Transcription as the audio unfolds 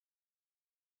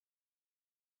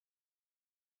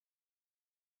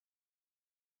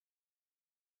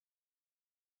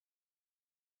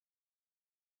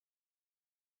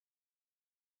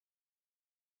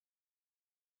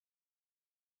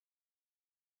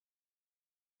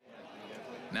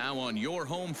Now on your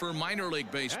home for minor league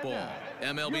baseball.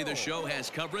 MLB The Show has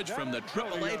coverage from the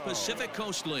AAA Pacific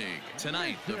Coast League.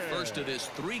 Tonight, the first of this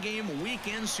 3-game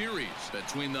weekend series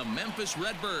between the Memphis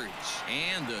Redbirds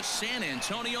and the San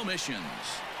Antonio Missions.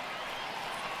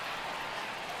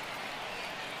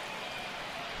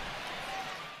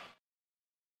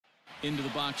 Into the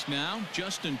box now,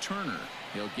 Justin Turner.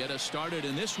 He'll get us started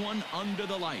in this one under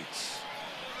the lights.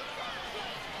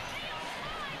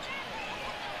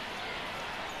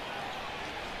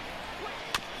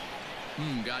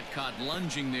 Got caught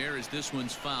lunging there as this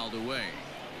one's fouled away.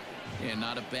 And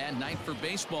not a bad night for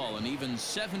baseball, and even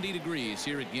 70 degrees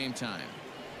here at game time.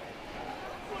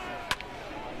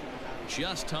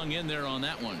 Just hung in there on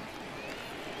that one.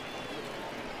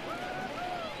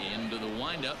 Into the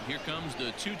windup. Here comes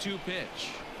the 2-2 pitch.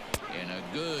 And a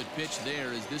good pitch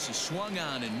there as this is swung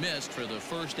on and missed for the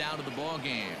first out of the ball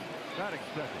game.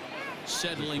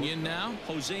 Settling in now,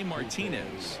 Jose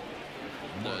Martinez.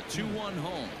 The 2-1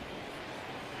 home.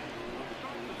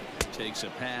 Takes a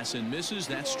pass and misses.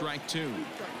 That's strike 2.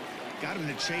 Got him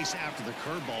to chase after the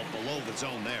curveball below the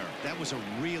zone there. That was a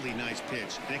really nice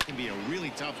pitch. That can be a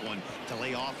really tough one to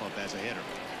lay off of as a hitter.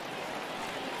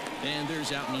 And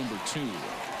there's out number 2.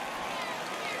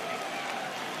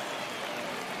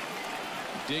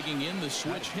 Digging in the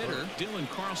switch hitter, Dylan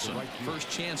Carlson. First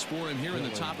chance for him here in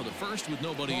the top of the first with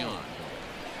nobody on.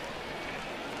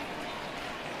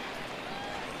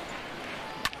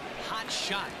 Hot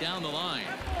shot down the line,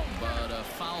 but a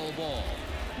foul ball.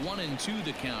 1-2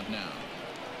 the count now.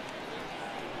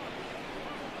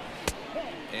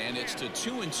 And it's to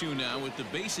 2-2 now with the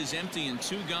bases empty and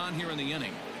 2 gone here in the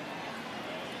inning.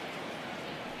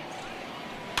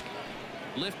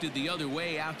 Lifted the other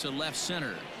way out to left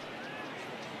center.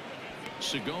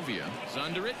 Segovia is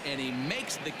under it, and he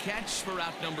makes the catch for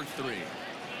out number 3.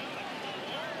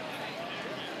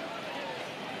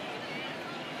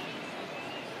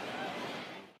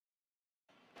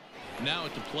 Now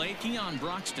at the plate, Keon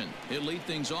Broxton. He'll lead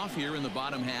things off here in the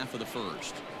bottom half of the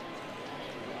first.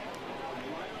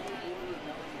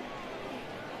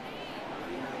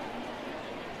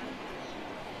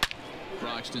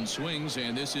 Broxton swings,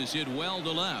 and this is hit well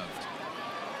to left.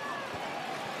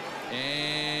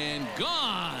 And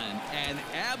gone. An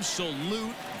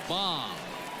absolute bomb.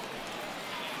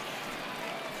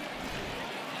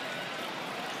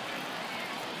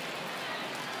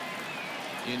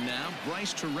 In now,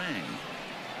 Bryce Terang.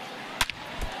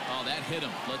 Oh, that hit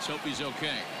him. Let's hope he's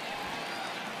okay.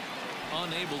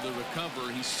 Unable to recover.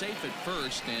 He's safe at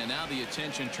first, and now the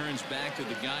attention turns back to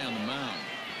the guy on the mound.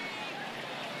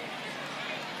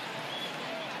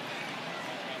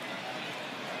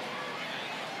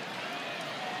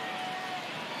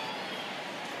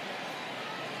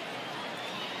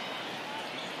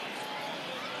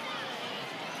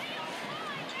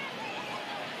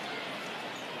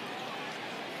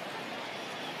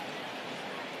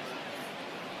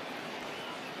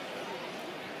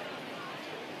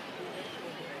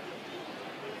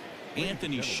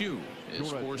 Anthony Shue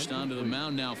is forced onto the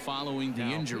mound now following the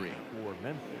injury. For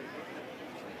Memphis,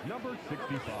 number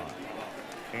 65,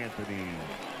 Anthony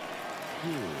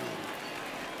Shue.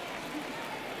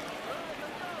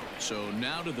 So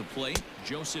now to the plate,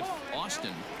 Joseph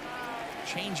Austin.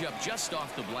 Change up just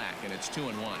off the black, and it's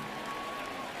 2-1.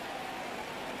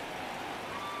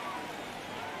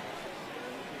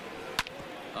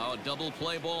 Oh, double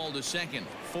play ball to second.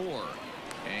 4.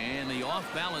 And the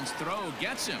off-balance throw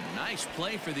gets him. Nice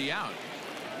play for the out.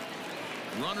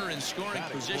 Runner in scoring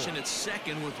position at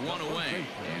second with 1 away.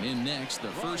 And in next, the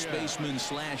first baseman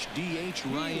slash DH,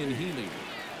 Ryan Healy.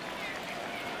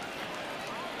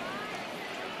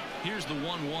 Here's the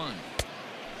 1-1.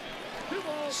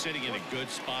 Sitting in a good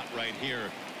spot right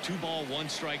here. 2-ball,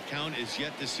 1-strike count is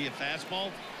yet to see a fastball.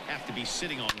 Have to be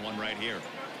sitting on one right here.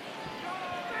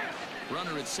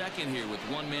 Runner at second here with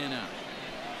 1 man out.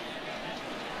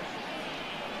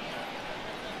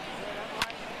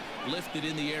 Lifted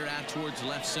in the air out towards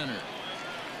left center.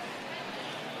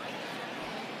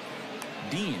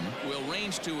 Dean will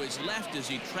range to his left as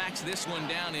he tracks this one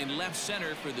down in left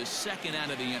center for the second out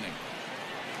of the inning.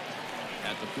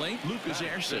 At the plate, Lucas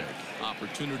Erceg.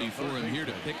 Opportunity for him here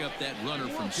to pick up that runner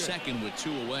from second with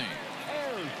 2 away.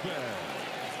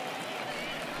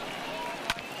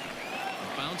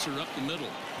 A bouncer up the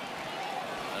middle.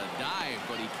 A dive,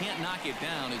 but he can't knock it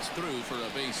down. It's through for a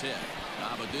base hit.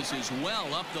 But this is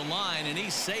well up the line, and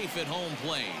he's safe at home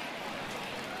plate.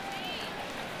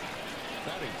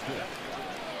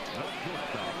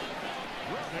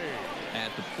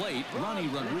 At the plate, Ronnie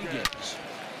Rodriguez.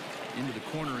 Into the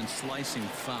corner and slicing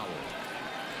foul.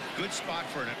 Good spot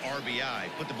for an RBI.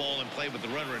 Put the ball in play with the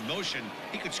runner in motion.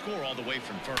 He could score all the way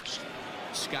from first.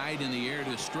 Skied in the air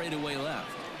to straightaway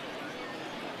left.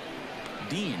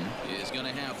 Dean is going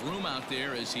to have room out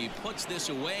there as he puts this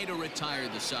away to retire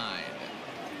the side.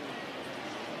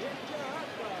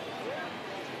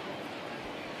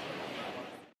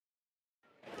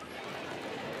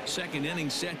 Second inning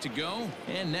set to go,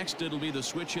 and next it'll be the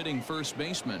switch hitting first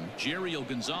baseman Jeriel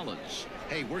Gonzalez.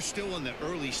 Hey, we're still in the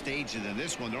early stages of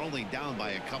this one. They're only down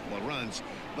by a couple of runs,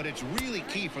 but it's really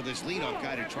key for this leadoff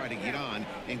guy to try to get on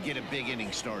and get a big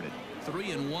inning started.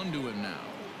 3-1 to him now.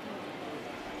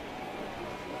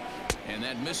 And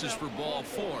that misses for ball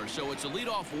 4, so it's a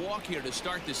leadoff walk here to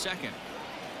start the second.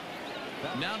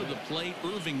 Now to the plate,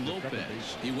 Irving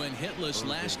Lopez. He went hitless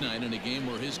last night in a game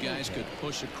where his guys could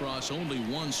push across only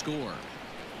one score.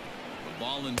 A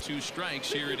ball and 2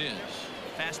 strikes. Here it is.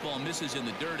 Fastball misses in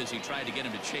the dirt as he tried to get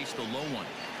him to chase the low one.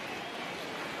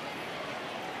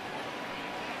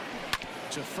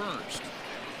 To first.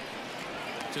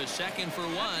 To second for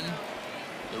 1.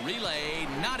 The relay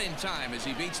not in time as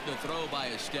he beats the throw by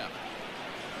a step.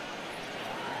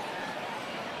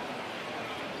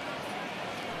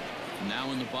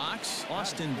 Now in the box,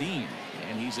 Austin Dean,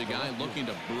 and he's a guy looking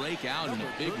to break out in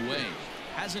a big way.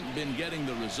 Hasn't been getting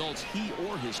the results he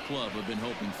or his club have been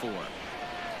hoping for.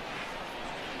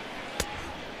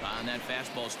 And that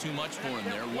fastball's too much for him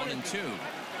there. 1-2.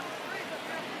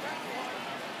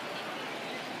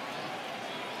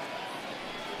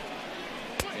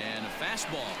 And a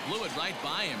fastball blew it right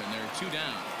by him, and they're 2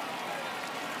 down.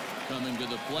 Coming to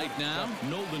the plate now,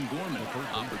 Nolan Gorman.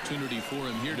 Opportunity for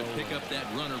him here to pick up that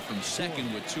runner from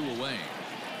second with 2 away.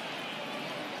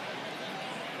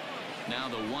 Now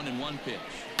the 1-1 pitch.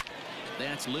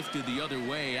 That's lifted the other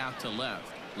way out to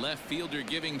left. Left fielder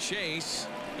giving chase.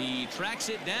 He tracks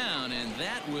it down, and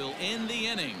that will end the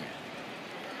inning.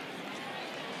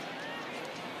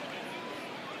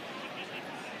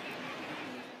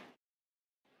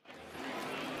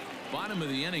 Bottom of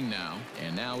the inning now,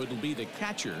 and now it'll be the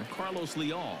catcher, Carlos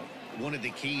Leal. One of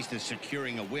the keys to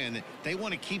securing a win, they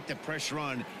want to keep the pressure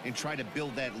on and try to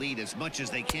build that lead as much as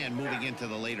they can moving into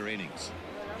the later innings.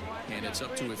 And it's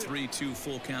up to a 3-2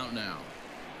 full count now.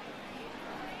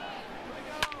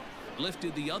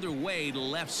 Lifted the other way to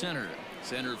left center.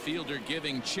 Center fielder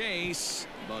giving chase,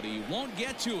 but he won't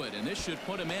get to it, and this should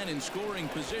put a man in scoring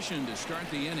position to start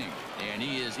the inning. And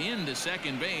he is into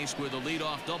second base with a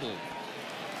leadoff double.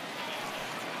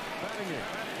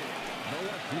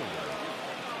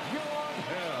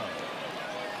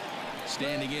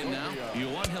 Standing in now,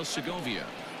 Yoangel Segovia.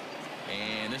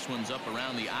 And this one's up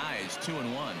around the eyes,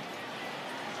 2-1.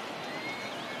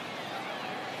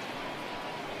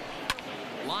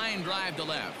 Line drive to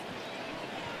left.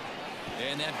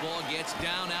 And that ball gets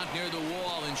down out near the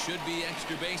wall and should be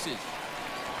extra bases.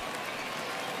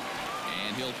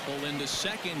 And he'll pull into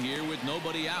second here with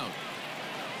nobody out.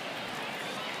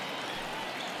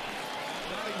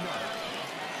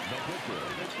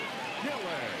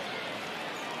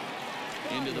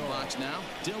 Into the box now,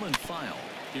 Dylan File.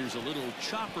 Here's a little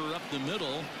chopper up the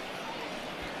middle.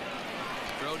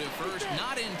 Throw to first,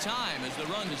 not in time as the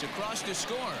run is across to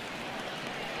score.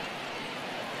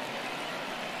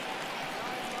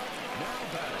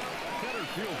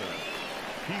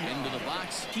 Into the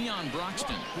box, Keon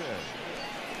Broxton.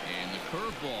 And the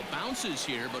curveball bounces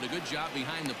here, but a good job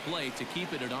behind the plate to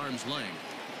keep it at arm's length.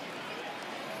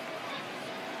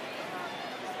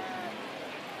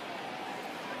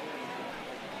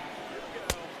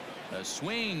 A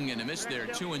swing and a miss there,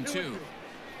 2-2.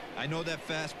 I know that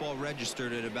fastball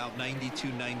registered at about 92,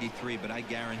 93, but I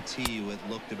guarantee you it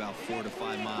looked about 4 to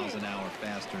 5 miles an hour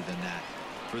faster than that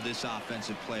for this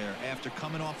offensive player. After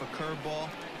coming off a curveball,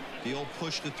 the old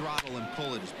push the throttle and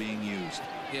pull it is being used.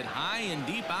 Hit high and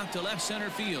deep out to left center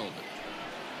field.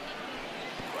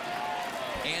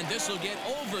 And this will get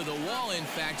over the wall, in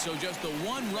fact, so just the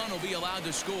 1 run will be allowed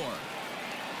to score.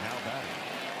 Now batting,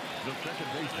 the second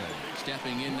baseman.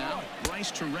 Stepping in now,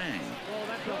 Bryce Terang.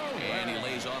 And he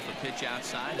lays off a pitch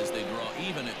outside as they draw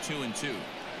even at 2-2.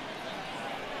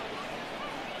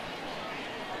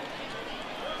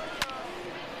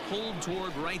 Pulled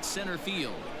toward right center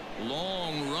field.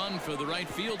 Long run for the right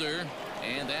fielder,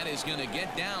 and that is going to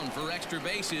get down for extra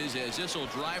bases as this will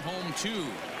drive home 2.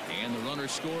 And the runner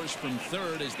scores from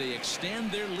third as they extend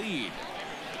their lead.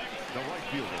 The right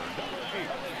fielder, number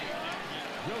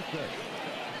 8, Joseph.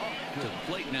 To the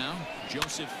plate now,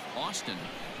 Joseph Austin,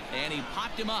 and he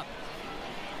popped him up.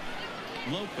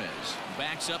 Lopez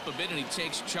backs up a bit and he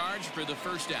takes charge for the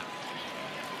first out.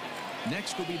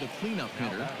 Next will be the cleanup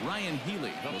hitter, Ryan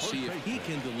Healy. We'll see if he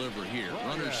can deliver here.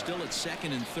 Runners still at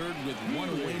second and third with one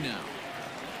away now.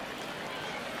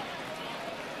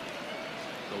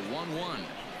 The 1-1.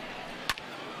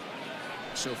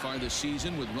 So far this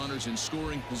season with runners in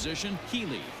scoring position,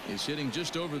 Healy is hitting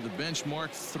just over the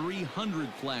benchmark 300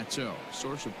 plateau.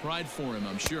 Source of pride for him,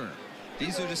 I'm sure.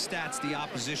 These are the stats the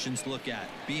oppositions look at.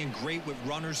 Being great with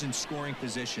runners in scoring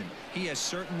position. He has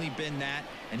certainly been that,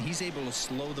 and he's able to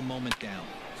slow the moment down.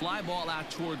 Fly ball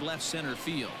out toward left center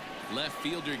field. Left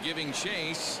fielder giving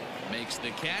chase. Makes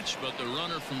the catch, but the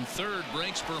runner from third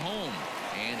breaks for home.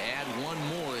 And add one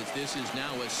more as this is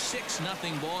now a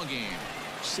 6-0 ball game.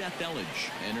 Seth Elledge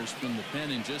enters from the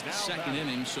pen in just the second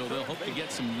inning, so they'll hope to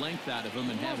get some length out of him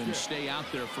and have him stay out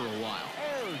there for a while.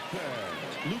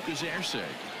 Lucas Ersig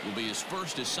will be his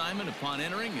first assignment upon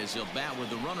entering, as he'll bat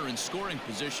with the runner in scoring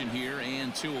position here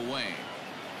and 2 away.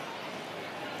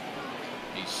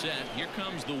 He's set. Here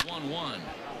comes the 1-1.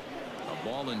 A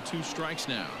ball and 2 strikes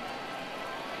now.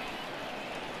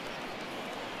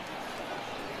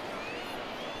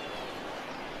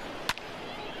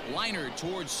 Liner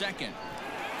towards second.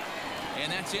 And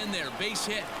that's in there. Base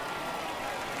hit.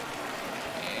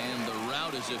 And the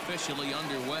route is officially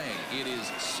underway. It is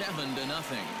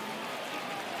 7-0.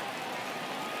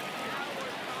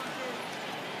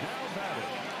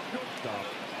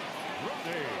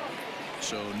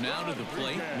 So now to the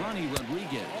plate, Ronnie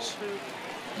Rodriguez.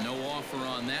 No offer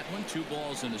on that one. 2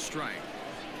 balls and a strike.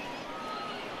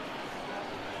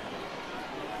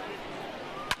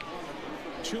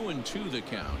 Two and 2 the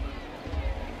count.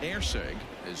 Ersig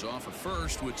is off at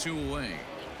first with 2 away.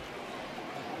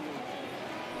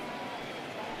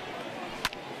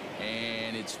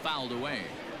 And it's fouled away.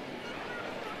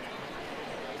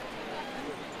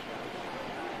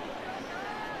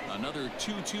 Another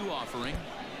 2-2 offering.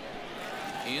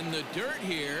 In the dirt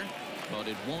here, but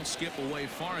it won't skip away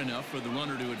far enough for the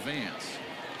runner to advance.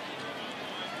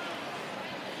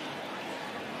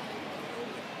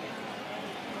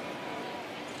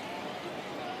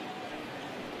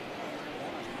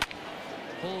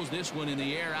 Pulls this one in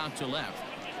the air out to left.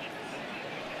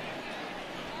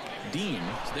 Dean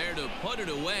is there to put it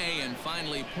away and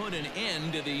finally put an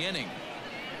end to the inning.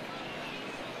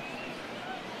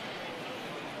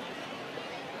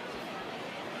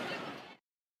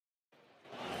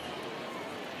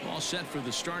 All set for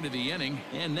the start of the inning,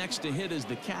 and next to hit is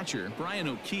the catcher, Brian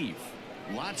O'Keefe.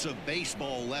 Lots of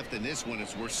baseball left in this one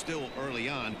as we're still early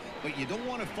on, but you don't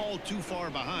want to fall too far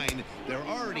behind. They're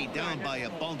already down by a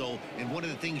bundle, and one of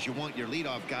the things you want your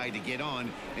leadoff guy to get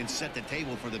on and set the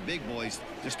table for the big boys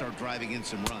to start driving in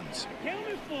some runs.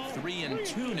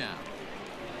 3-2 now.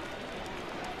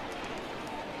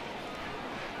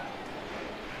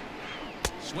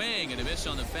 Swing and a miss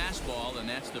on the fastball, and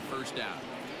that's the first out.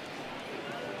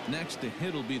 Next to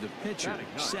hit will be the pitcher,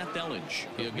 Seth Elledge.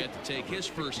 He'll get to take his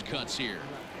first cuts here.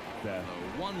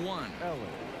 1-1.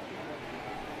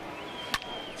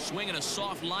 Swinging a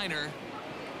soft liner.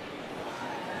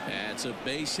 That's a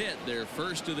base hit, their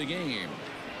first of the game.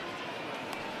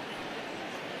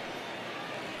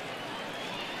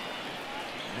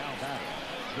 Now batting,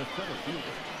 the center fielder,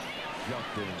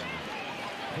 Justin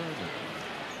Turner.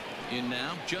 In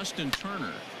now, Justin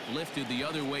Turner lifted the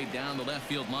other way down the left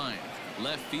field line.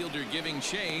 Left fielder giving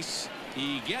chase.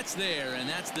 He gets there, and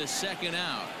that's the second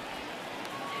out.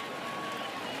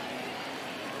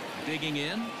 Digging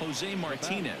in, Jose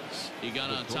Martinez. He got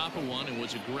on top of one and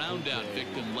was a ground out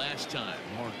victim last time.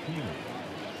 Martinez.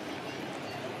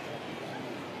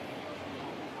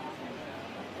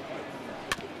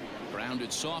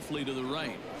 Grounded softly to the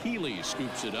right. Healy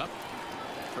scoops it up.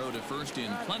 Throw to first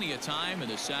in plenty of time,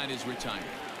 and the side is retired.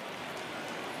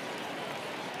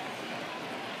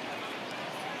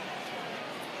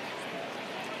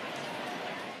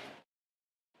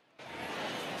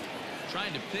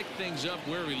 Trying to pick things up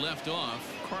where we left off,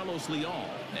 Carlos Leal,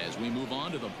 as we move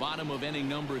on to the bottom of inning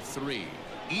number 3.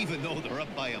 Even though they're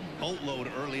up by a boatload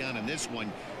early on in this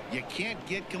one, you can't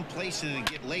get complacent and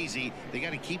get lazy. They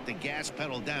got to keep the gas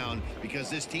pedal down because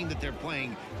this team that they're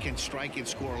playing can strike and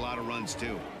score a lot of runs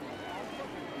too.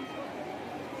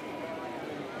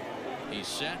 He's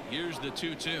set. Here's the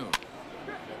 2-2.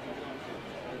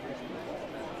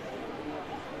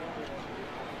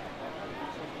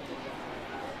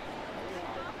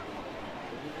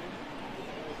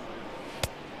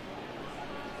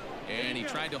 And he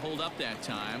tried to hold up that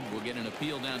time. We'll get an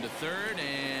appeal down to third,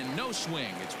 and no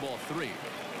swing. It's ball 3.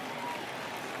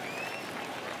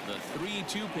 The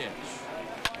 3-2 pitch.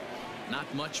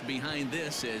 Not much behind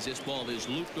this as this ball is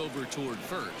looped over toward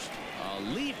first. A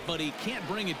leap, but he can't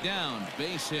bring it down.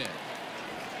 Base hit.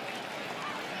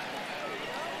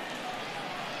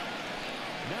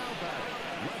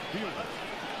 fielder.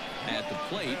 At the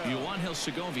plate, Angel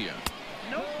Segovia.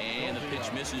 And the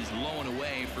pitch misses low and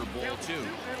away for ball 2.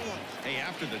 Hey,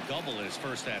 after the double in his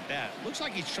first at-bat, looks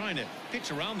like he's trying to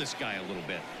pitch around this guy a little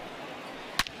bit.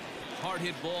 Hard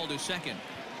hit ball to second.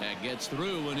 That gets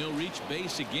through, and he'll reach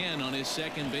base again on his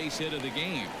second base hit of the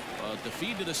game. But the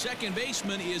feed to the second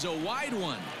baseman is a wide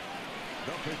one.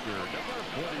 The pitcher, number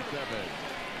 47,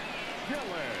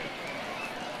 Dylan.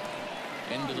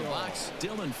 Into the box,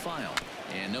 Dylan File.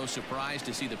 And no surprise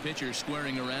to see the pitcher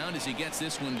squaring around as he gets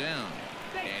this one down.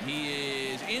 And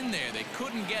he is in there. They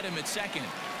couldn't get him at second.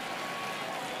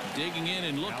 Digging in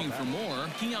and looking for more,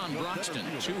 Keon Broxton.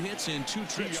 2 hits and 2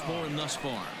 trips for him thus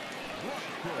far.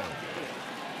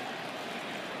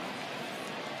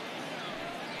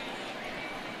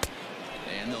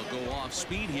 And they'll go off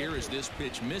speed here as this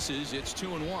pitch misses. It's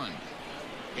 2-1.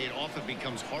 It often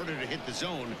becomes harder to hit the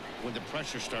zone when the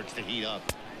pressure starts to heat up.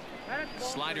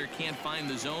 Slider can't find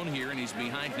the zone here, and he's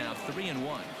behind now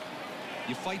 3-1.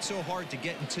 You fight so hard to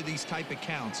get into these type of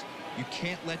counts. You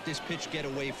can't let this pitch get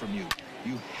away from you.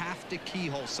 You have to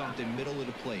keyhole something middle of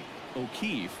the plate.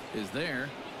 O'Keefe is there.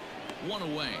 1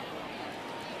 away.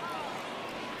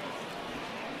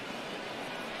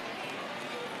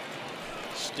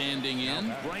 Standing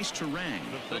in, Bryce Terang.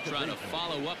 They'll try to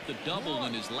follow up the double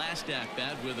in his last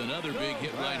at-bat with another big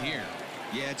hit right here.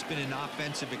 Yeah, it's been an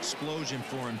offensive explosion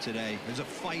for him today. There's a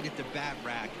fight at the bat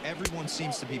rack. Everyone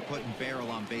seems to be putting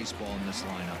barrel on baseball in this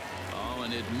lineup. Oh,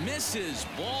 and it misses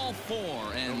ball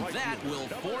 4, and that will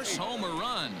force home a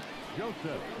run.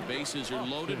 Bases are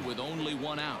loaded with only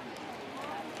 1 out.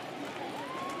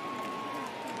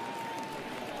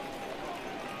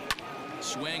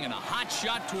 Swing and a hot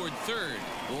shot toward third.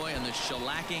 Boy, and the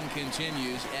shellacking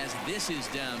continues as this is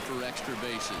down for extra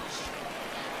bases.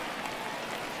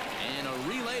 And a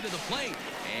relay to the plate,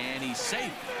 and he's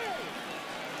safe.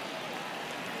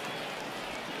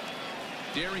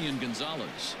 Darian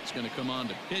Gonzalez is going to come on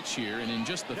to pitch here, and in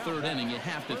just the 3rd inning, you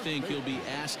have to think he'll be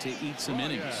asked to eat some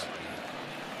innings.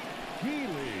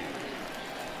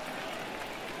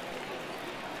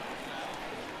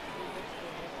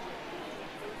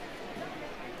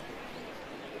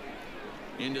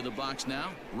 Into the box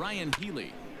now, Ryan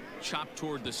Healy. Chopped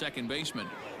toward the second baseman.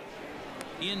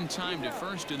 In time to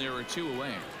first, and there are 2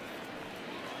 away.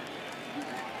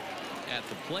 At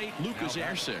the plate, Lucas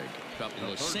Erceg.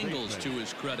 Couple of singles to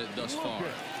his credit thus far.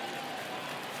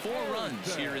 4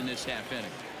 runs here in this half inning.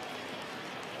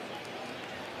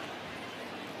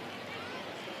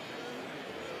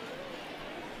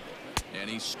 And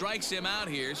he strikes him out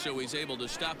here, so he's able to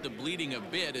stop the bleeding a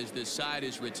bit as this side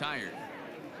is retired.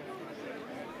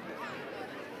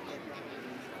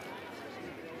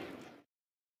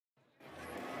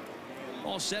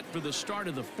 All set for the start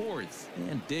of the 4th,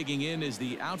 and digging in is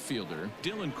the outfielder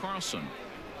Dylan Carlson.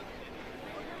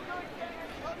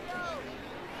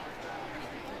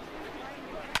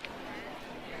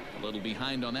 A little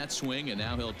behind on that swing, and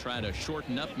now he'll try to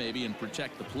shorten up maybe and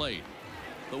protect the plate.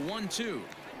 The 1-2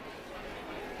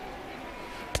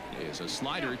 is a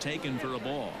slider taken for a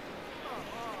ball.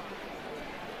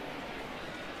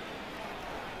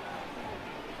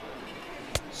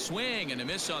 Swing and a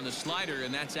miss on the slider,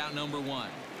 and that's out number 1.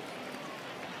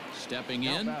 Stepping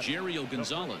in, Jeriel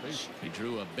Gonzalez. He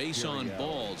drew a base on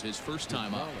balls his first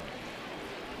time up.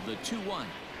 The 2-1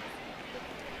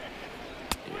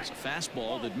 is a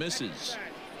fastball that misses.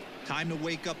 Time to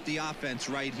wake up the offense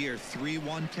right here.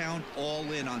 3-1 count, all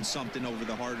in on something over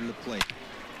the heart of the plate.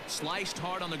 Sliced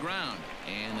hard on the ground,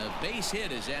 and a base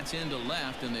hit as that's into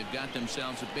left, and they've got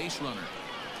themselves a base runner.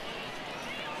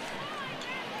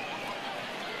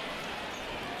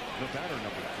 The batter,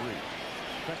 number 3,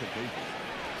 second baseman,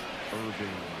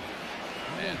 Irving.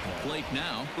 At the plate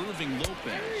now, Irving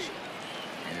Lopez.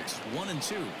 And it's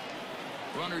 1-2.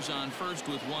 Runners on first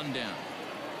with 1 down.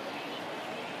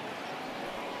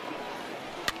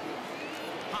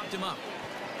 Popped him up.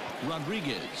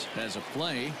 Rodriguez has a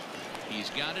play.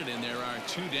 He's got it, and there are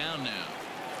 2 down now.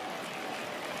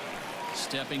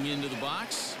 Stepping into the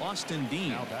box, Austin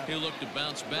Dean. He'll look to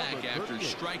bounce back after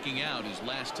striking out his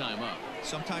last time up.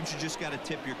 Sometimes you just got to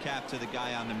tip your cap to the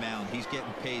guy on the mound. He's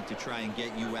getting paid to try and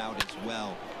get you out as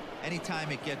well. Anytime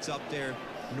it gets up there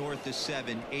north of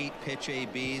 7, 8 pitch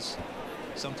ABs,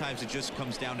 sometimes it just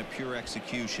comes down to pure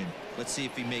execution. Let's see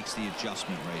if he makes the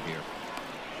adjustment right here.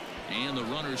 And the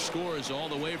runner scores all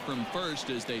the way from first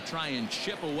as they try and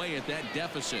chip away at that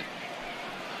deficit.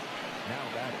 Now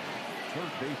batting,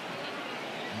 third baseman,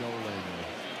 Nolan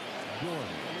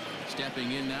Gorman.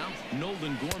 Stepping in now,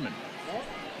 Nolan Gorman.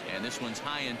 And this one's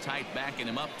high and tight, backing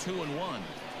him up 2-1.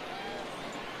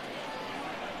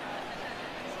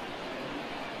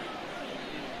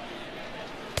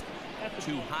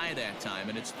 Too high that time,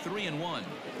 and it's 3-1.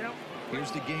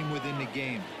 Here's the game within the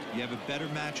game. You have a better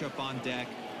matchup on deck.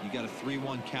 You got a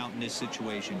 3-1 count in this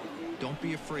situation. Don't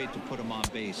be afraid to put him on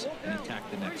base and attack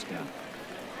the next guy.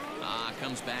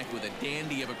 Comes back with a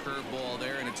dandy of a curveball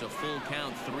there, and it's a full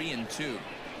count, 3-2.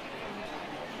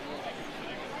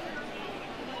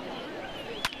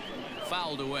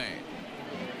 Fouled away.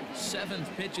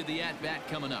 7th pitch of the at-bat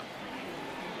coming up.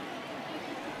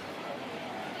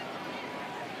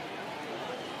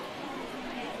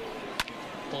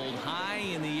 Pulled high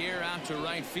in the air out to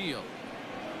right field.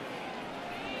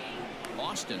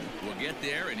 Austin will get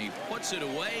there, and he puts it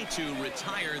away to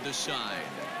retire the side.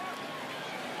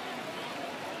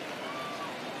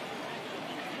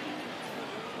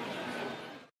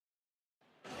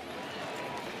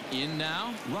 In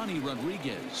now, Ronnie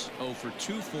Rodriguez. 0 for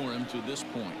 2 for him to this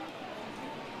point.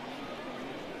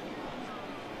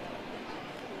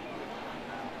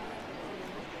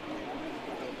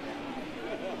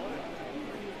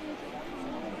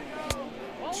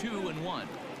 Two and one.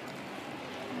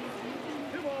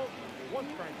 2 balls, 1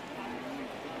 strike.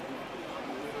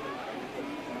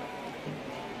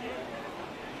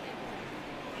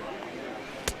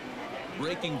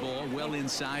 Breaking ball well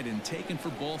inside and taken for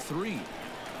ball 3.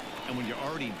 And when you're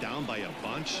already down by a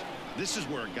bunch, this is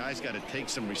where a guy's got to take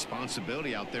some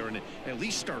responsibility out there and at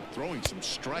least start throwing some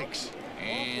strikes.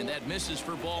 And that misses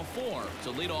for ball 4. It's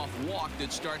a leadoff walk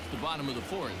that starts the bottom of the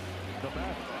 4th.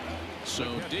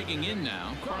 So digging in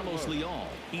now, Carlos Leal.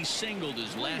 He singled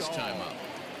his last time up.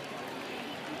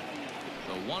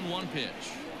 The 1-1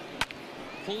 pitch.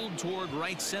 Pulled toward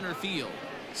right center field.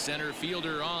 Center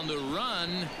fielder on the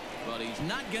run, but he's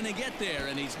not going to get there,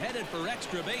 and he's headed for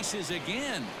extra bases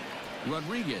again.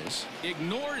 Rodriguez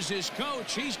ignores his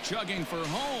coach. He's chugging for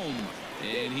home,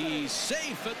 and he's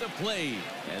safe at the plate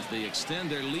as they extend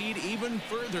their lead even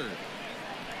further.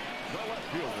 The left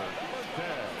fielder,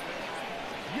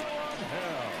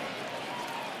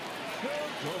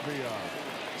 Segovia.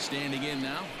 Standing in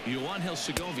now, Yoangel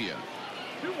Segovia.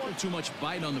 Too much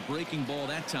bite on the breaking ball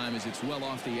that time as it's well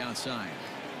off the outside.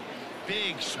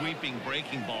 Big sweeping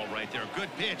breaking ball right there. Good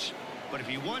pitch. But if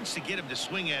he wants to get him to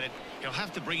swing at it, he'll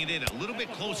have to bring it in a little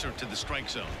bit closer to the strike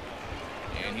zone.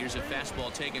 And here's a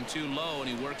fastball taken too low, and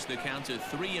he works the count to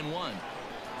 3-1.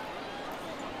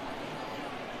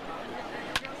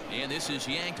 And this is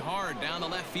yanked hard down the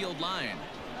left field line.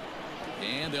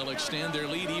 And they'll extend their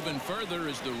lead even further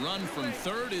as the run from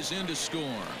third is in to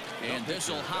score. And this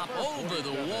will hop over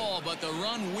the wall, but the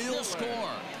run will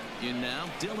score. In now,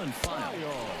 Dylan File.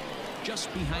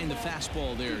 Just behind the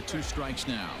fastball there, 2 strikes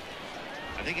now.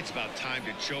 I think it's about time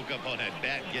to choke up on that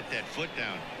bat and get that foot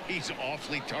down. He's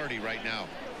awfully tardy right now.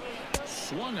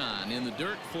 Swung on in the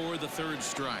dirt for the 3rd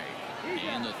strike.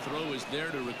 And the throw is there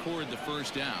to record the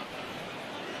 1st out.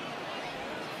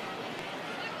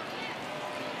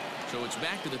 So it's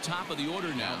back to the top of the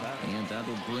order now. And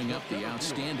that'll bring up the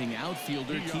outstanding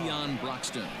outfielder, Keon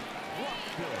Broxton.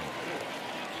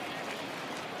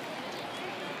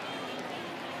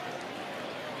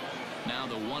 Now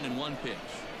the 1-1 pitch.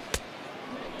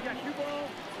 You got 2 balls,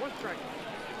 1 strike.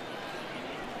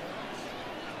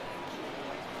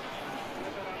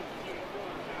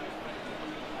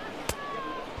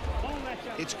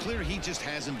 It's clear he just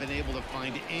hasn't been able to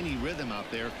find any rhythm out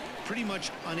there. Pretty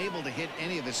much unable to hit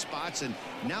any of his spots, and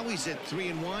now he's at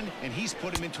 3-1, and he's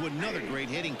put him into another great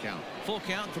hitting count. Full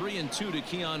count, 3-2 to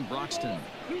Keon Broxton.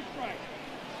 2 strikes.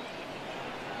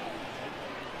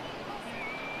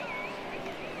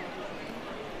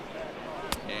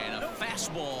 And a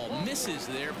fastball misses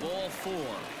there, ball 4.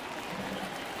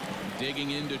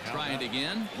 Digging in to try it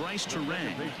again, Bryce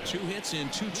Terang. 2 hits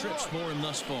and 2 trips for him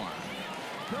thus far.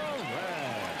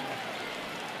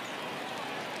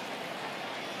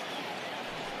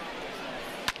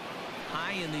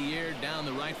 High in the air down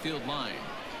the right field line.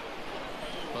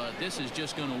 But this is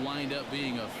just going to wind up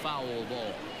being a foul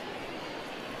ball.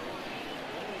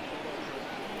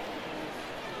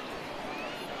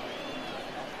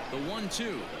 The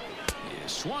 1-2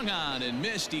 is swung on and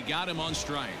missed. He got him on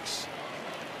strikes.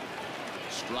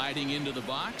 Striding into the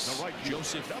box,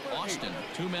 Joseph Austin.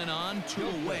 2 men on, 2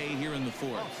 away here in the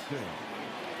 4th.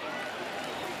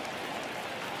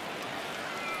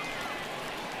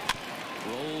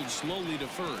 Rolled slowly to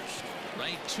first,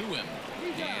 right to him,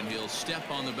 and he'll step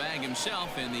on the bag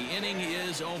himself, and the inning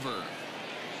is over.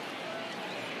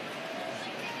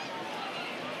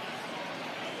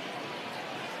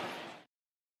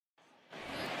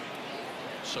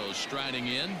 So striding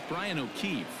in, Brian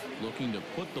O'Keefe, looking to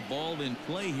put the ball in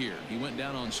play here. He went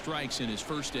down on strikes in his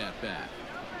first at-bat.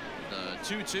 The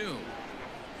 2-2.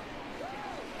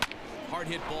 Hard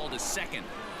hit ball to second.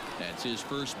 That's his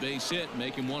first base hit,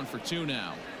 make him 1 for 2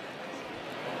 now.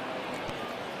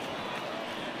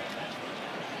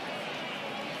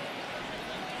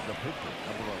 The pitcher,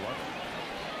 number 11,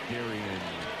 Darian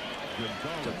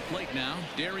Gonzalez. To the plate now,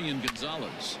 Darian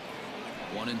Gonzalez.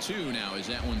 1-2 now as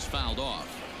that one's fouled off.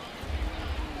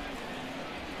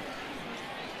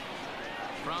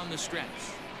 From the stretch.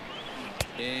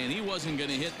 And he wasn't going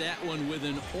to hit that one with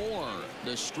an or.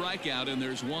 The strikeout, and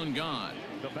there's one gone.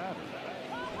 The batter.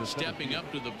 Stepping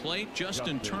up to the plate,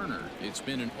 Justin Turner. It's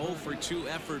been an 0 for 2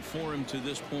 effort for him to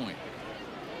this point.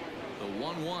 The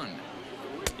 1-1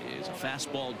 is a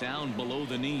fastball down below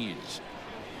the knees.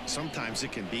 Sometimes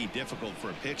it can be difficult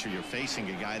for a pitcher. You're facing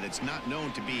a guy that's not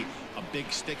known to be a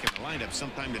big stick in the lineup.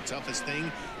 Sometimes the toughest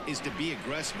thing is to be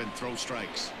aggressive and throw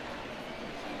strikes.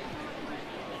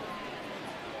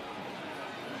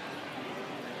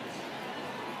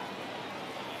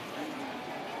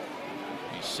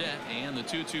 Set and the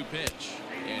 2-2 pitch,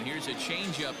 and here's a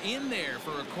changeup in there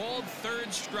for a called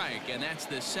third strike, and that's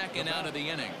the second out of the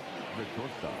inning.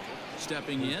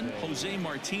 Stepping in, Jose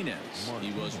Martinez.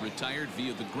 He was retired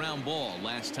via the ground ball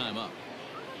last time up.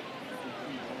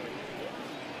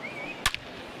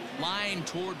 Line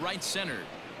toward right center,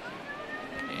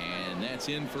 and that's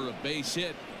in for a base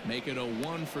hit. Make it a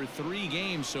 1 for 3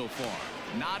 game so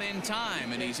far. Not in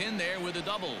time, and he's in there with a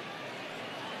double.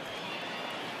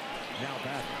 Now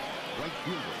back, right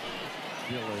fielder,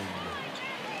 Dylan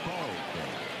Carlson.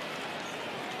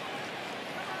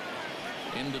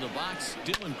 Into the box,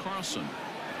 Dylan Carlson.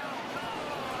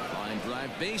 Line drive,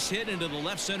 base hit into the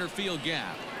left center field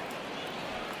gap.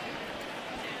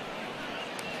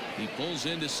 He pulls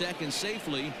into second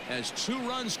safely as 2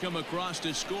 runs come across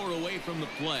to score away from the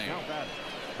play. Now back,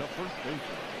 the first baseman,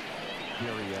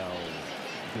 Gariel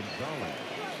Gonzalez.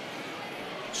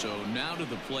 So now to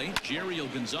the plate, Jeriel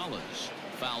Gonzalez.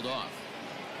 Fouled off.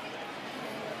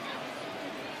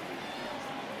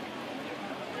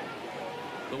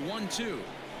 The 1-2.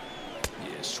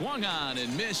 He swung on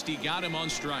and missed. He got him on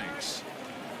strikes.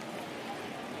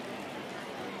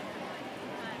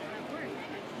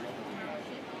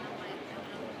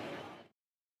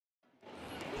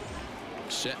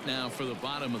 Set now for the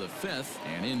bottom of the 5th,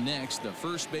 and in next the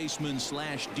first baseman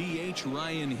slash DH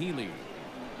Ryan Healy.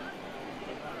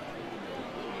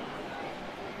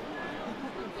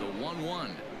 The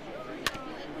 1-1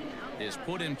 is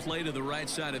put in play to the right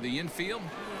side of the infield,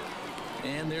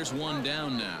 and there's one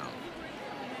down now.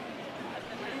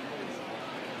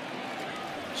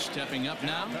 Stepping up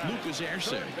now, Lucas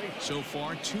Arce. So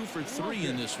far 2 for 3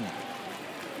 in this one.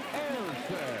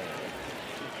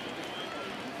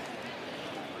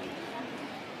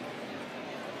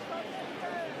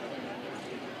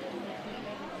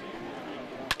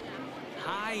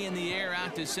 High in the air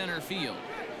out to center field.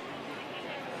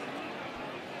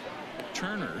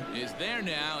 Turner is there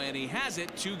now, and he has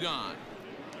it. 2 gone.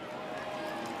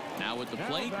 Now at the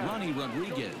plate, Ronnie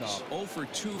Rodriguez. 0 for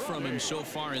 2 from him so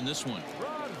far in this one.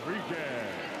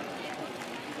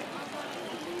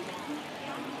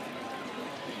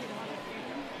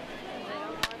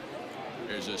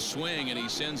 There's a swing, and he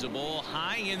sends a ball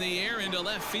high in the air into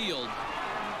left field.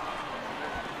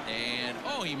 And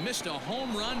oh, he missed a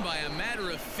home run by a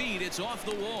matter of feet. It's off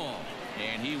the wall.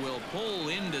 And he will pull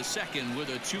into second with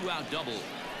a 2-out double.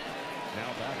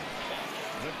 Now batting,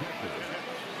 the catcher,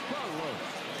 Carlos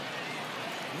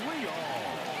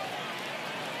Leon.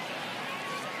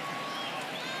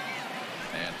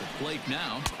 At the plate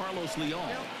now, Carlos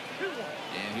Leon.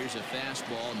 And here's a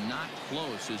fastball not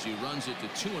close as he runs it to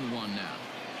 2-1 now.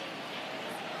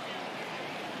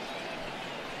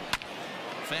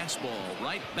 Fastball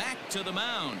right back to the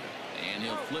mound. And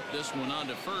he'll flip this one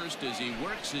onto first as he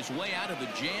works his way out of the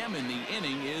jam, and the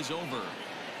inning is over.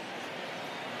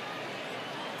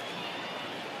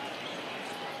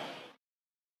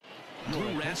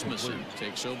 Drew Rasmussen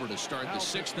takes over to start the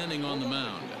 6th inning on the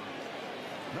mound.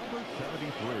 Number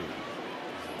 73.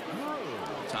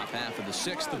 Top half of the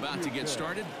 6th about to get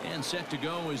started, and set to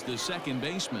go is the second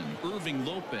baseman, Irving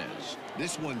Lopez.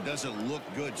 This one doesn't look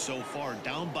good so far.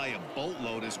 Down by a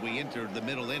boatload as we enter the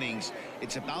middle innings.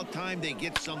 It's about time they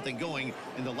get something going,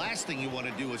 and the last thing you want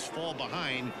to do is fall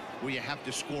behind where you have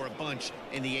to score a bunch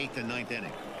in the 8th and 9th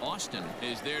inning. Austin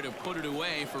is there to put it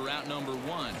away for out number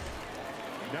 1.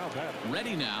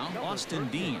 Ready now, Austin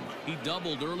Dean. He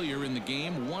doubled earlier in the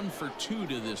game, 1 for 2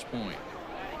 to this point.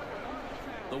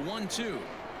 The 1-2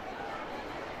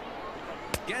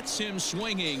 gets him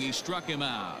swinging. He struck him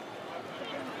out.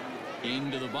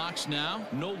 Into the box now,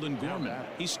 Nolan Gorman.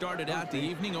 He started out the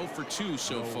evening 0 for 2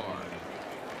 so far.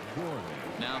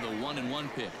 Now the 1-1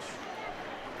 pitch.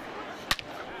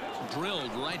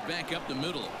 Drilled right back up the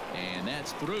middle, and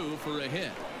that's through for a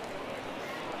hit.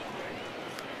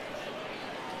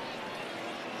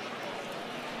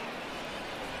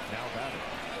 Now batting,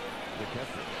 the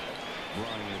catcher,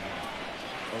 Brian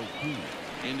O'Keefe.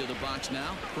 Into the box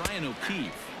now, Brian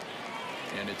O'Keefe.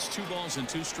 And it's 2 balls and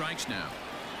 2 strikes now.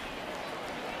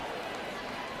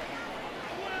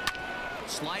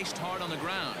 Sliced hard on the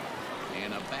ground.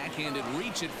 And a backhanded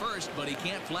reach at first, but he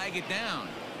can't flag it down.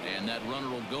 And that runner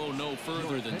will go no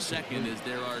further than second as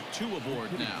there are 2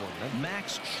 aboard now.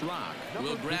 Max Schrock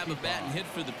will grab a bat and hit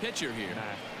for the pitcher here.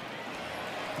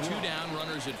 2 down,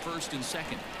 runners at first and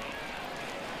second.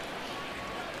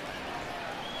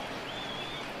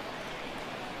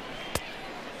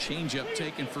 Changeup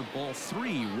taken for ball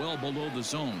 3, well below the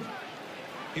zone.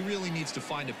 He really needs to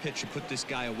find a pitch to put this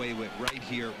guy away with right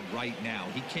here, right now.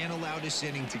 He can't allow this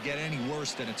inning to get any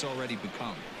worse than it's already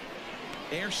become.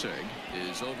 Ersig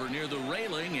is over near the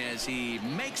railing as he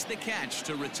makes the catch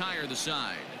to retire the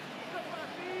side.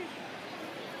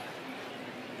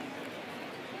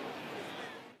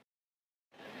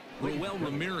 Roel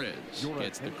Ramirez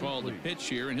gets the call to pitch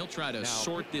here, and he'll try to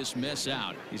sort this mess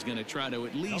out. He's going to try to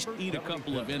at least eat a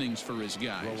couple of innings for his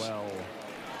guys.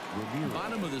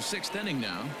 Bottom of the 6th inning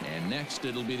now, and next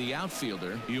it'll be the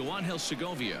outfielder, Yoangel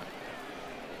Segovia.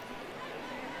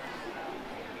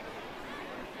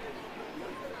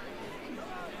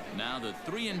 Now the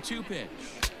 3-2 pitch.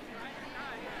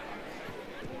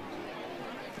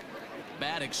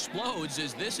 Bat explodes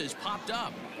as this is popped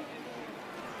up.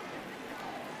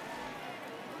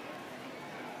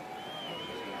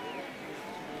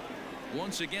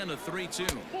 Once again a 3-2,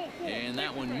 and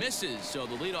that one misses, so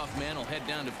the leadoff man will head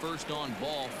down to first on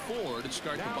ball 4 to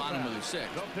start the bottom of the 6th.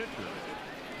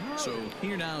 So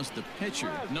here now is the pitcher,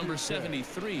 number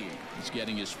 73. He's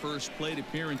getting his first plate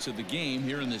appearance of the game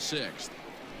here in the 6th.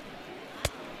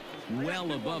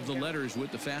 Well above the letters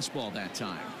with the fastball that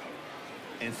time.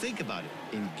 And think about it.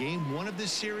 In game 1 of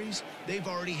this series, they've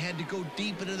already had to go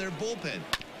deep into their bullpen.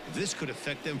 This could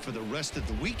affect them for the rest of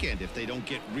the weekend if they don't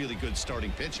get really good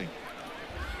starting pitching.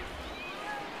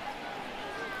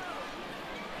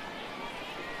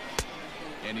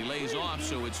 And he lays off,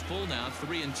 so it's full now,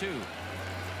 3-2.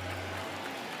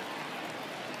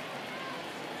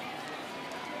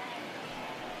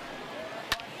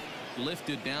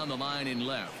 Lifted down the line in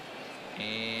left.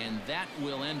 And that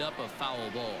will end up a foul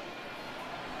ball.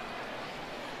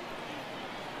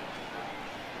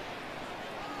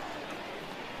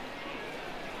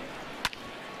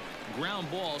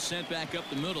 Ground ball sent back up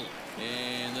the middle.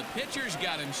 And the pitcher's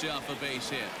got himself a base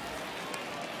hit.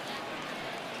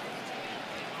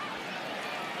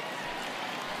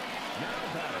 Now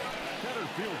batting, center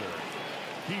fielder,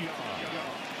 Keon.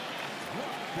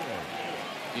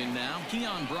 In now,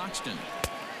 Keon Broxton.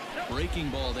 Breaking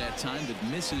ball that time that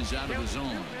misses out of the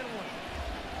zone.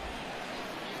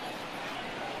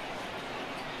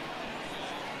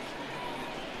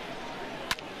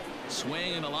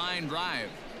 Swing and a line drive,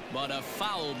 but a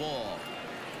foul ball.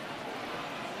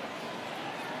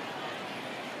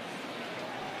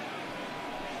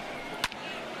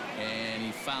 And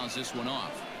he fouls this one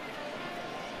off.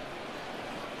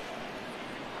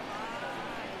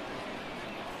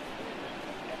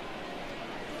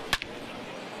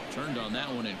 Turned on that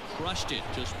one and crushed it.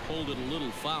 Just pulled it a little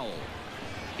foul.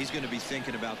 He's going to be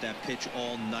thinking about that pitch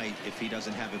all night if he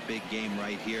doesn't have a big game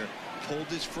right here. Pulled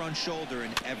his front shoulder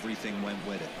and everything went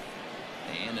with it.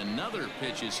 And another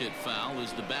pitch is hit foul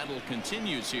as the battle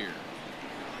continues here.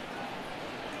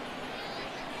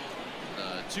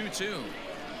 2-2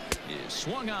 is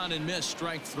swung on and missed,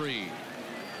 strike 3.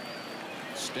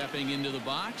 Stepping into the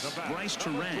box, Bryce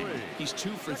Terang. He's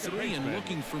 2 for 3 and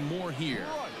looking for more here.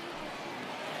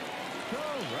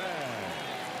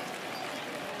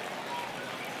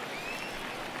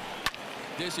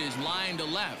 This is line to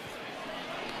left.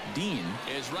 Dean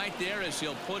is right there as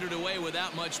he'll put it away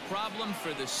without much problem for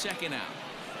the 2nd out.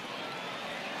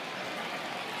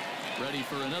 Ready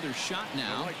for another shot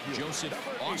now, Joseph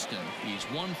Austin. He's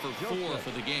 1 for 4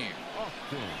 for the game.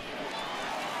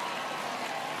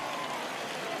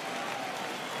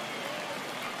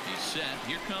 He's set.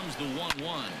 Here comes the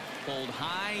 1-1. Pulled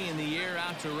high in the air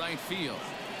out to right field.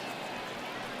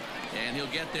 And he'll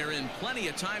get there in plenty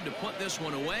of time to put this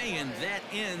one away, and that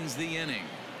ends the inning.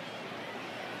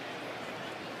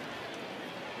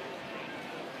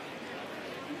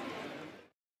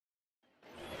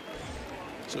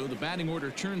 So the batting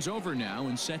order turns over now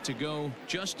and set to go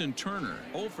Justin Turner.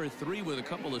 0 for 3 with a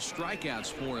couple of strikeouts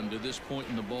for him to this point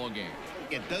in the ball game.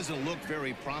 It doesn't look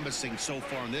very promising so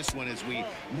far in this one as we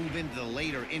move into the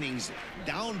later innings.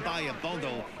 Down by a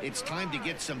bundle, it's time to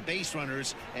get some base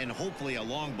runners and hopefully a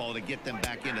long ball to get them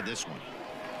back into this one.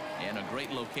 And a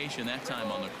great location that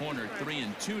time on the corner.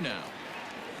 3-2 now.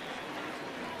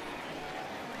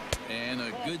 And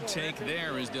a good take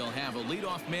there as they'll have a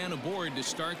leadoff man aboard to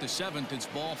start the 7th. It's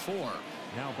ball 4.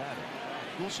 Now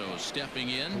batting. So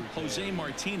stepping in, Jose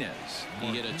Martinez.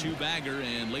 He hit a 2-bagger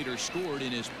and later scored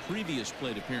in his previous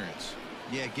plate appearance.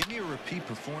 Yeah, give me a repeat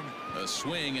performance. A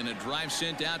swing and a drive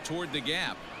sent out toward the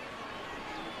gap.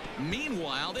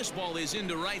 Meanwhile, this ball is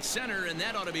into right center, and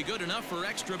that ought to be good enough for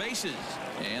extra bases.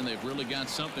 And they've really got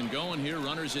something going here.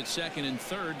 Runners at second and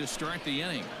third to start the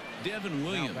inning. Devin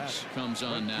Williams comes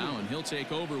on now, and he'll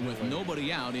take over with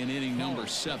nobody out in inning number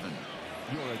 7.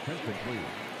 Your attention, please.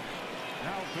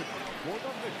 Now pitch for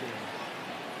the mission,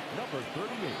 number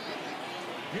 38.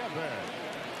 Redbirds.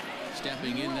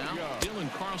 Stepping in now,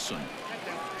 Dylan Carlson.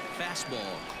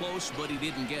 Fastball close, but he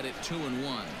didn't get it.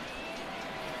 2-1.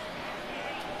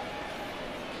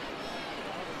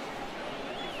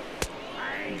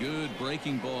 Good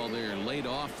breaking ball there, laid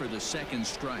off for the 2nd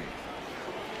strike.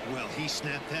 Well, he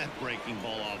snapped that breaking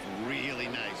ball off really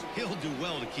nice. He'll do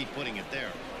well to keep putting it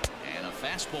there. And a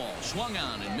fastball swung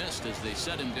on and missed as they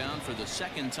set him down for the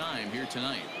 2nd time here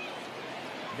tonight.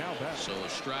 So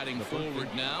striding forward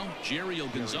now,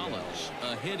 Jeriel Gonzalez.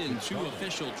 A hit in 2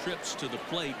 official trips to the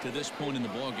plate to this point in the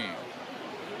ballgame.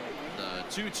 The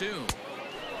 2-2.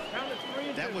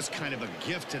 That was kind of a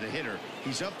gift to the hitter.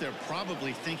 He's up there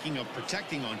probably thinking of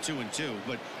protecting on 2-2,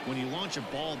 but when you launch a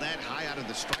ball that high out of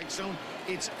the strike zone,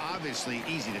 it's obviously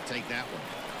easy to take that one.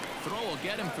 Throw will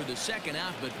get him for the 2nd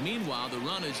out, but meanwhile the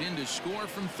run is in to score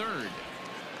from 3rd.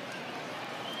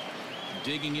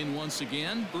 Digging in once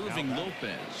again, Irving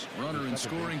Lopez. Runner in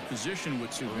scoring position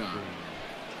with 2 gone.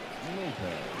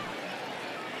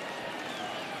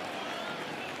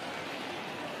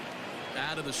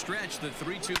 Out of the stretch, the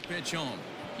 3-2 pitch home.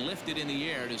 Lifted in the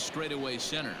air to straightaway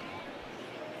center.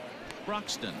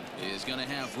 Broxton is going to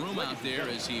have room out there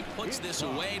as he puts this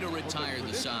away to retire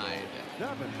the side.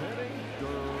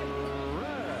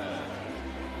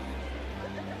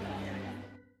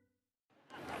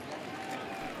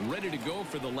 Ready to go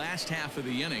for the last half of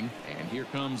the inning, and here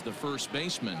comes the first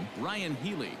baseman, Ryan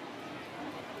Healy.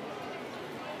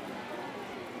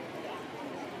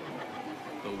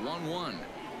 The 1-1.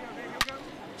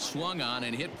 Swung on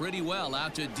and hit pretty well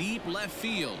out to deep left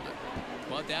field.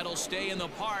 But that'll stay in the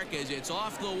park as it's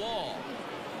off the wall.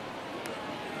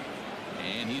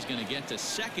 And he's going to get to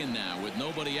 2nd now with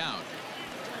nobody out.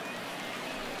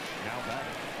 Now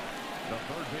batting, the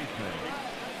 3rd baseman,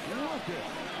 Lucas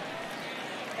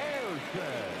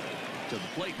Arce. To the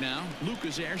plate now,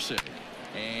 Lucas Arce.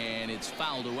 And it's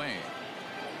fouled away.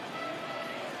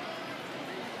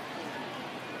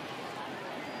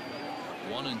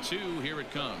 1-2, here it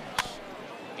comes.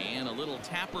 And a little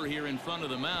tapper here in front of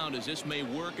the mound as this may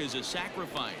work as a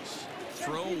sacrifice.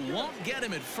 Throw won't get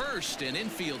him at first, an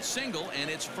infield single, and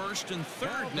it's 1st and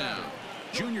 3rd now.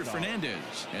 Junior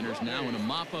Fernandez enters now in a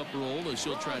mop-up role as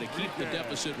he'll try to keep the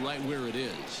deficit right where it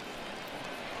is.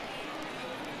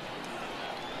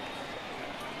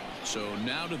 So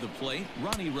now to the plate,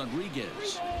 Ronnie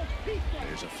Rodriguez.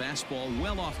 There's a fastball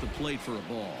well off the plate for a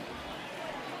ball.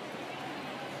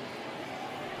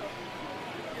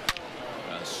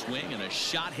 A swing and a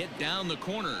shot hit down the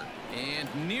corner, and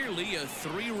nearly a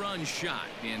 3-run shot.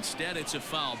 Instead, it's a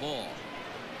foul ball.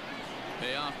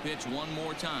 Payoff pitch one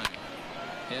more time.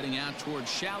 Heading out towards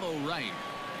shallow right.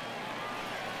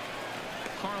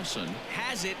 Carlson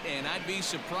has it, and I'd be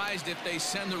surprised if they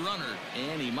send the runner.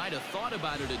 And he might have thought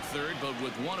about it at 3rd, but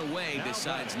with 1 away,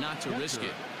 decides not to risk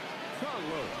it.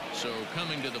 So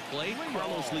coming to the plate,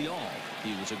 Carlos Leal.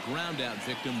 He was a ground-out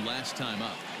victim last time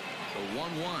up. The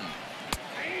 1-1.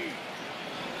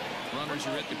 Runners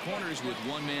are at the corners with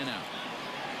 1 man out.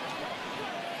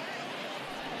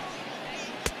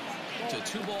 To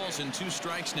 2 balls and 2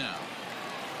 strikes now.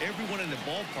 Everyone in the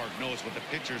ballpark knows what the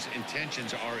pitcher's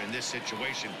intentions are in this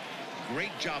situation.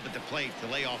 Great job at the plate to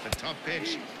lay off a tough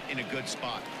pitch in a good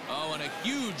spot. Oh, and a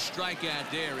huge strikeout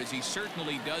there as he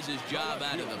certainly does his job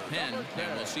out of the pen.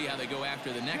 And we'll see how they go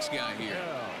after the next guy here.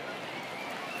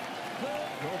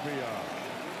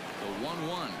 The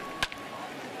 1-1.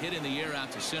 Hit in the air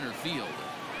out to center field.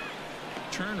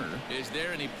 Turner is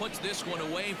there, and he puts this one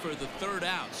away for the 3rd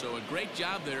out. So a great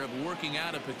job there of working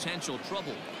out a potential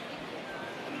trouble.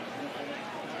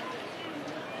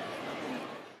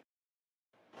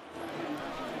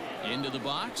 Into the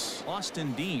box,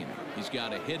 Austin Dean. He's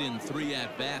got a hit in 3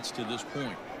 at-bats to this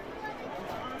point.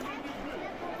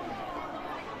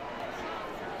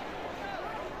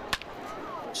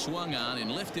 Swung on and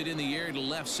lifted in the air to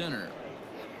left center.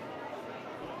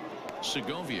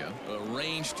 Segovia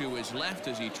arranged to his left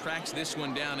as he tracks this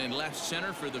one down in left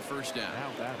center for the first out.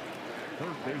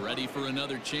 Ready for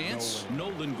another chance?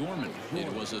 Nolan Gorman.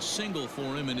 It was a single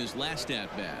for him in his last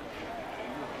at-bat.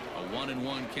 A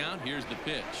 1-1 count. Here's the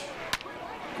pitch.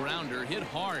 Grounder hit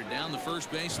hard down the first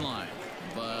baseline,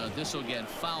 but this will get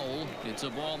foul. It's a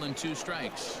ball and 2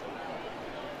 strikes.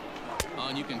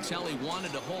 And you can tell he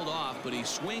wanted to hold off, but he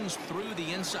swings through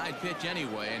the inside pitch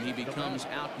anyway, and he becomes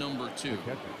out number 2.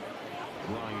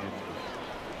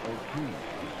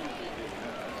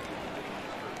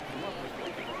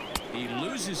 He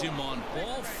loses him on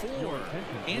ball 4.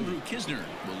 Andrew Kisner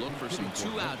will look for some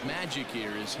 2-out magic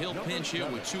here as he'll pinch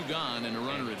hit with 2 gone and a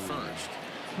runner at first.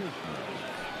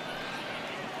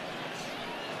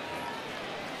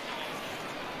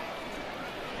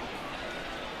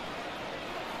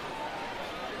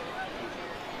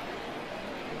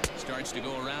 Starts to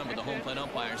go around, but the home plate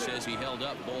umpire says he held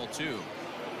up ball 2.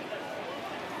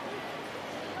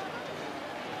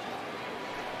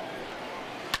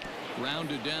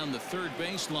 Grounded down the third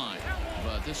baseline,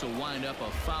 but this will wind up a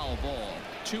foul ball.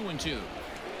 2-2.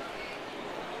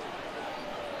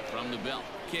 From the belt,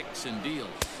 kicks and deals.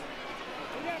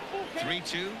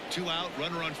 3-2, 2 out,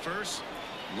 runner on first.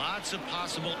 Lots of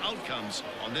possible outcomes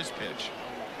on this pitch.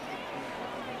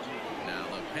 Now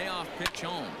the payoff pitch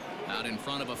home. Out in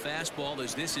front of a fastball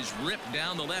as this is ripped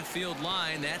down the left field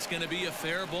line. That's going to be a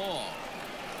fair ball.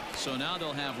 So now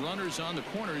they'll have runners on the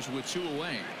corners with 2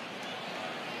 away.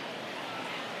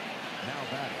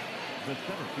 Now batting, the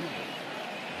center fielder,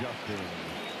 Justin.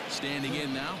 Standing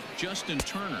in now, Justin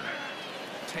Turner.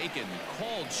 Taken,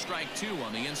 called strike 2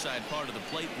 on the inside part of the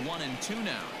plate. 1-2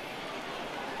 now.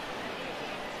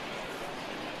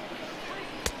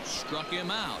 Struck him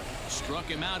out. Struck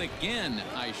him out again,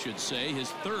 I should say. His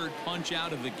 3rd punch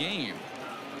out of the game.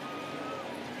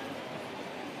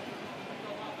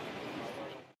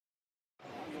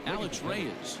 Alex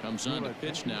Reyes comes on to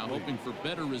pitch now, hoping for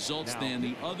better results than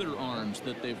the other arms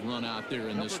that they've run out there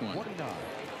in this one.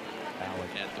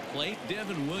 At the plate,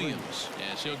 Devin Williams,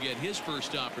 as he'll get his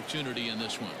first opportunity in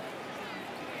this one.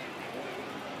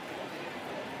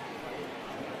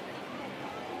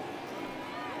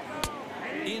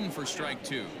 In for strike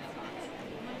 2.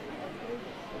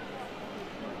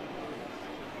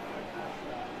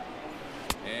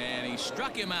 And he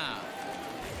struck him out.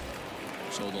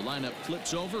 So the lineup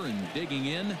flips over, and digging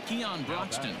in, Keon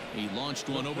Broxton. He launched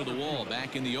one over the wall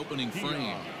back in the opening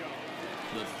frame.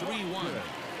 The 3-1.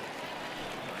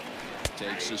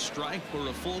 Takes a strike for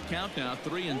a full count now.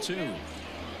 3-2.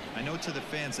 I know to the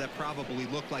fans that probably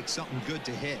looked like something good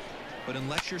to hit, but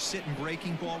unless you're sitting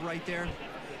breaking ball right there,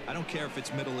 I don't care if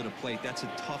it's middle of the plate. That's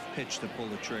a tough pitch to pull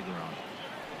the trigger on.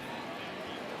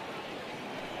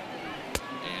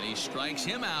 And he strikes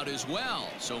him out as well.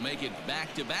 So make it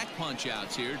back-to-back punch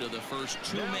outs here to the first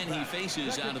 2 men he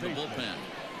faces out of the bullpen.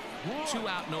 2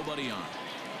 out, nobody on.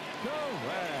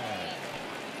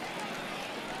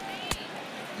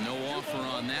 No offer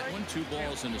on that one. 2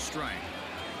 balls and a strike.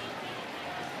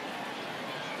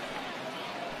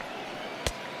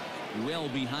 Well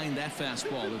behind that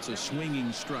fastball. It's a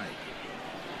swinging strike.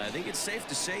 I think it's safe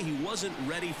to say he wasn't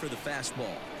ready for the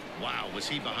fastball. Wow, was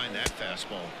he behind that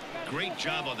fastball. Great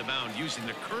job on the mound using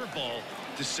the curveball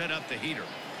to set up the heater.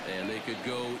 And they could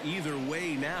go either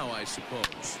way now, I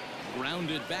suppose.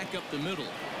 Grounded back up the middle.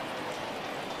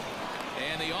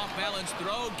 And the off-balance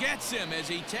throw gets him as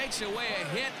he takes away a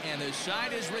hit, and the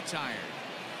side is retired.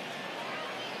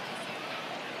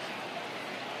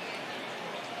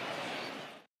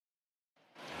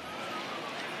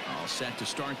 All set to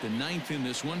start the 9th in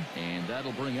this one, and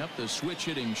that'll bring up the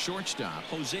switch-hitting shortstop,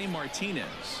 Jose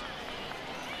Martinez.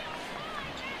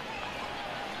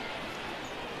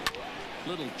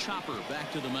 Little chopper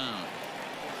back to the mound.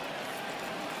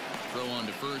 Throw on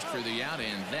to first for the out,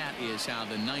 and that is how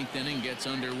the 9th inning gets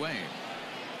underway.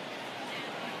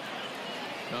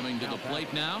 Coming to the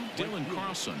plate now, Dylan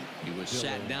Carlson. He was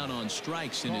sat down on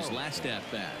strikes in his last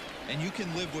at-bat. And you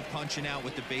can live with punching out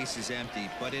with the bases empty,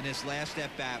 but in his last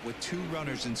at-bat with 2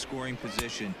 runners in scoring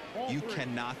position, you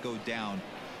cannot go down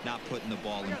not putting the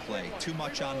ball in play. Too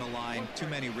much on the line, too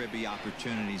many ribby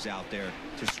opportunities out there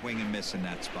to swing and miss in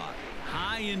that spot.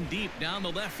 High and deep down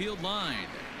the left field line.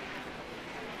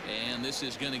 And this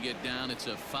is going to get down. It's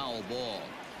a foul ball.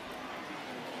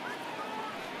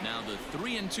 Now the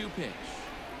 3-2 pitch.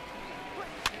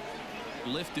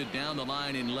 Lifted down the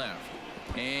line in left.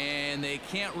 And they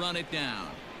can't run it down.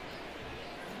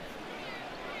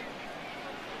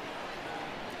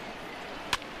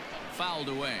 Fouled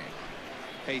away.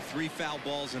 Hey, 3 foul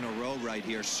balls in a row right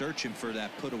here, searching for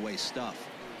that put away stuff.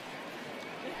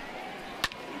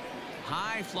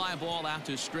 High fly ball out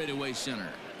to straightaway center.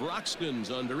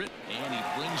 Broxton's under it. And he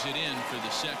brings it in for the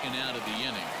second out of the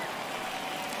inning.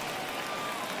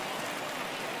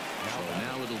 So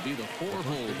now it'll be the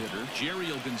 4-hole hitter,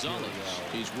 Jeriel Gonzalez.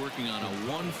 He's working on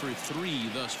a 1 for 3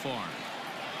 thus far.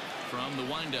 From the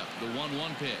windup, the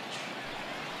 1-1 pitch.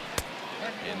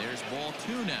 And there's ball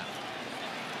 2 now.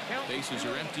 Bases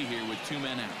are empty here with 2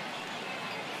 men out.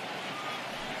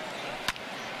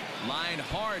 Line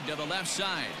hard to the left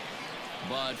side,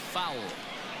 but foul.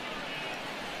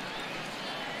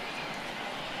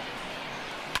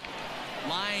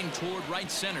 Line toward right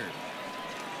center.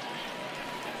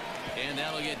 And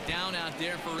that'll get down out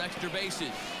there for extra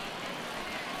bases.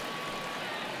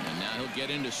 And now he'll get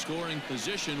into scoring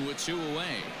position with 2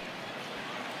 away.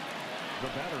 The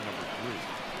batter number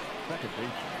 3, second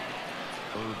baseman,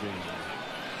 Irving.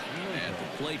 At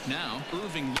the plate now,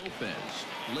 Irving Lopez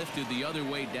lifted the other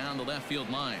way down the left field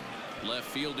line. Left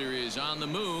fielder is on the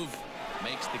move,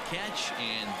 makes the catch,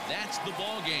 and that's the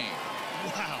ball game.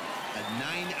 Wow, a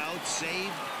 9-out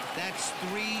save. That's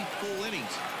 3 full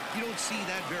innings. You don't see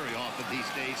that very often these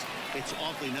days. It's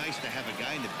awfully nice to have a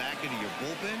guy in the back end of your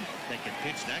bullpen that can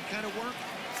pitch that kind of work.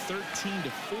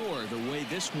 13-4 the way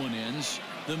this one ends.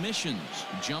 The Missions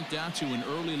jumped out to an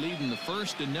early lead in the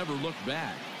first and never looked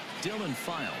back. Dylan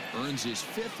File earns his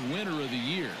 5th winner of the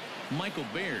year. Michael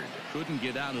Baird couldn't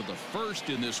get out of the first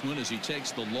in this one as he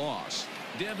takes the loss.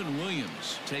 Devin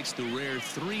Williams takes the rare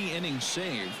 3-inning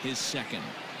save, his second.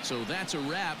 So that's a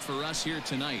wrap for us here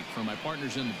tonight. From my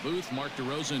partners in the booth, Mark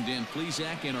DeRosa and Dan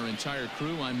Plesac, and our entire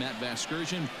crew, I'm Matt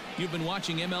Vasgersian. You've been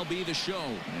watching MLB The Show.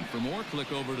 And for more,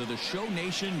 click over to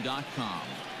theshownation.com.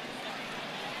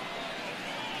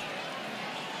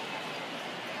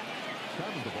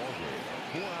 Time of the ball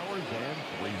game, 4 hours and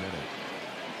 3 minutes.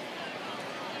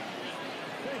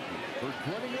 Thank you for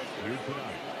joining us here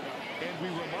tonight. And we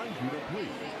remind you to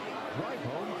please drive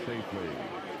home safely.